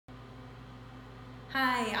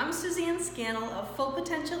Hi, I'm Suzanne Scannell of Full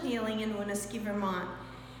Potential Healing in Williston, Vermont,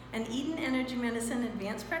 an Eden Energy Medicine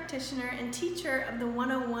Advanced Practitioner and teacher of the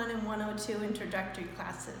 101 and 102 introductory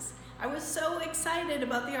classes. I was so excited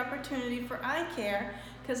about the opportunity for eye care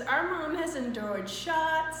because our mom has endured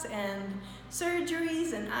shots and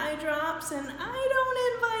surgeries and eye drops, and I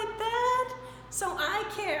don't invite that. So eye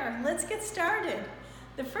care, let's get started.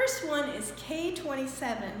 The first one is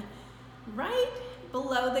K27, right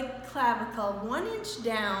below the clavicle, 1 inch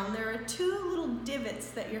down. There are 2 little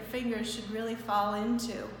divots that your fingers should really fall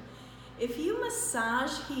into. If you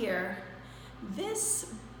massage here,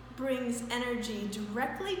 this brings energy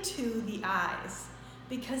directly to the eyes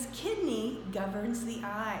because kidney governs the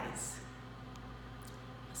eyes.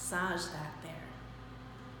 Massage that there.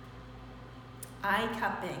 Eye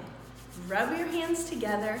cupping. Rub your hands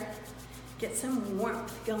together, get some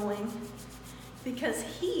warmth going, because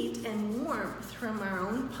heat and warmth from our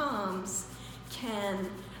own palms can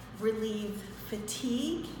relieve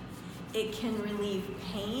fatigue, it can relieve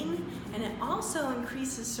pain, and it also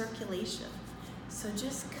increases circulation. So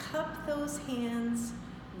just cup those hands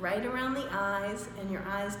right around the eyes, and your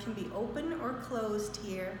eyes can be open or closed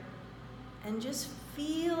here, and just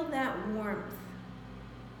feel that warmth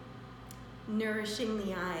nourishing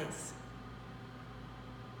the eyes.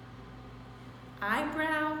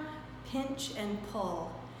 Eyebrow pinch and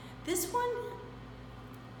pull. This one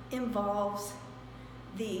involves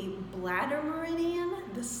the bladder meridian,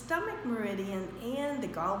 the stomach meridian, and the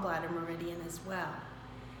gallbladder meridian as well.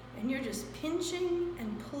 And you're just pinching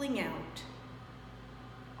and pulling out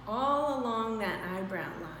all along that eyebrow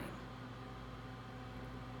line.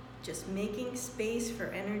 Just making space for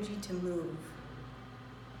energy to move.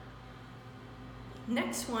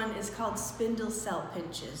 Next one is called spindle cell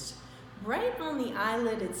pinches. Right on the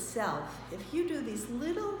eyelid itself, if you do these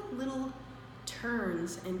little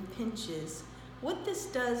turns and pinches, what this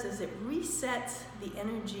does is it resets the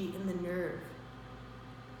energy in the nerve.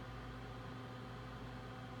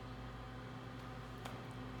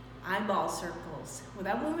 Eyeball circles.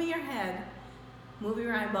 Without moving your head, move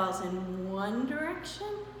your eyeballs in one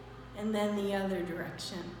direction and then the other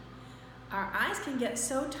direction. Our eyes can get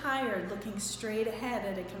so tired looking straight ahead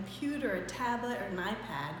at a computer, a tablet, or an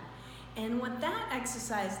iPad. And what that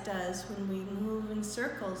exercise does when we move in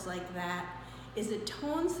circles like that is it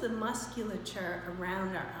tones the musculature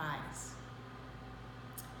around our eyes.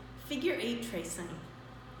 Figure 8 tracing.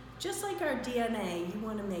 Just like our DNA, you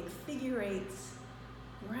want to make figure 8s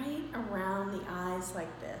right around the eyes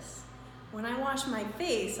like this. When I wash my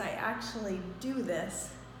face, I actually do this,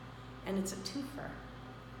 and it's a twofer.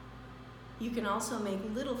 You can also make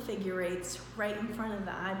little figure 8s right in front of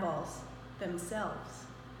the eyeballs themselves.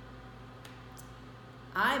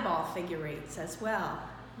 Eyeball figure 8s as well.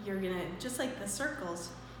 You're gonna, just like the circles,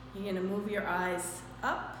 you're gonna move your eyes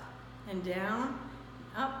up and down,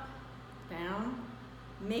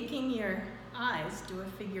 making your eyes do a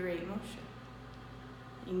figure 8 motion.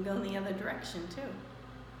 You can go in the other direction too.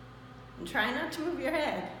 And try not to move your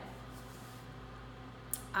head.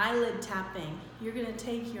 Eyelid tapping. You're gonna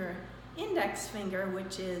take your index finger,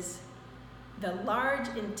 which is the large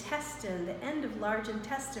intestine, the end of large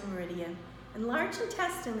intestine meridian. And large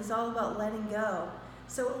intestine is all about letting go.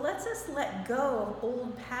 So it lets us let go of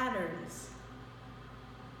old patterns.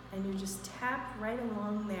 And you just tap right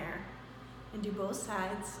along there and do both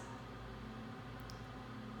sides.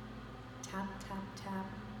 Tap, tap, tap.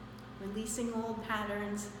 Releasing old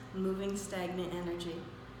patterns, moving stagnant energy.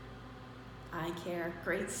 Eye care,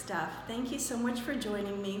 great stuff. Thank you so much for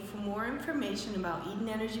joining me. For more information about Eden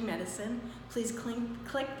Energy Medicine, please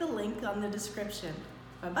click the link on the description.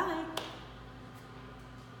 Bye-bye.